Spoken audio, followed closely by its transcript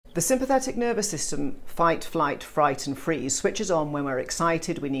The sympathetic nervous system, fight, flight, fright and freeze, switches on when we're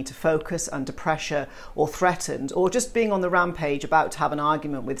excited, we need to focus, under pressure or threatened, or just being on the rampage about to have an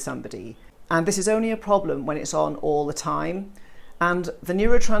argument with somebody. And this is only a problem when it's on all the time. And the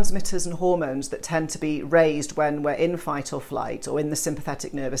neurotransmitters and hormones that tend to be raised when we're in fight or flight or in the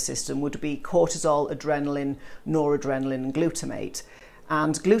sympathetic nervous system would be cortisol, adrenaline, noradrenaline and glutamate.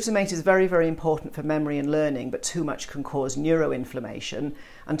 And glutamate is very, very important for memory and learning, but too much can cause neuroinflammation.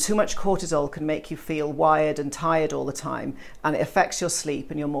 And too much cortisol can make you feel wired and tired all the time, and it affects your sleep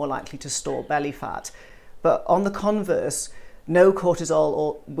and you're more likely to store belly fat. But on the converse, no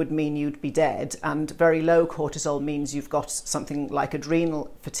cortisol would mean you'd be dead, and very low cortisol means you've got something like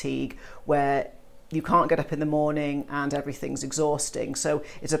adrenal fatigue where you can't get up in the morning and everything's exhausting. So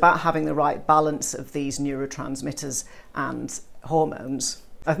it's about having the right balance of these neurotransmitters and hormones.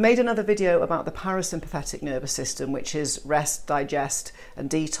 I've made another video about the parasympathetic nervous system, which is rest, digest and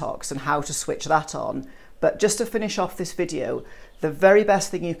detox, and how to switch that on. But just to finish off this video, the very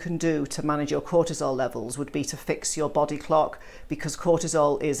best thing you can do to manage your cortisol levels would be to fix your body clock, because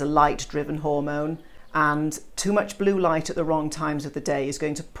cortisol is a light-driven hormone, and too much blue light at the wrong times of the day is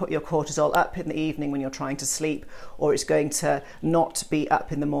going to put your cortisol up in the evening when you're trying to sleep, or it's going to not be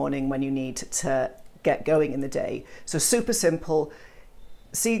up in the morning when you need to get going in the day. So super simple.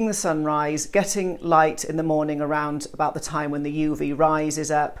 Seeing the sunrise, getting light in the morning around about the time when the UV rise is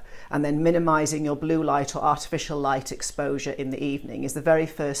up, and then minimizing your blue light or artificial light exposure in the evening is the very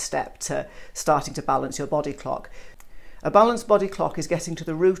first step to starting to balance your body clock. A balanced body clock is getting to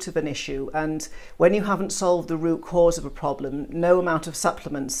the root of an issue, and when you haven't solved the root cause of a problem, no amount of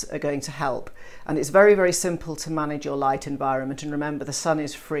supplements are going to help. And it's very, very simple to manage your light environment, and remember the sun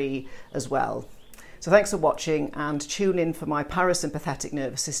is free as well. So thanks for watching, and tune in for my parasympathetic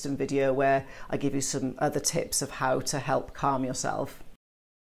nervous system video where I give you some other tips of how to help calm yourself.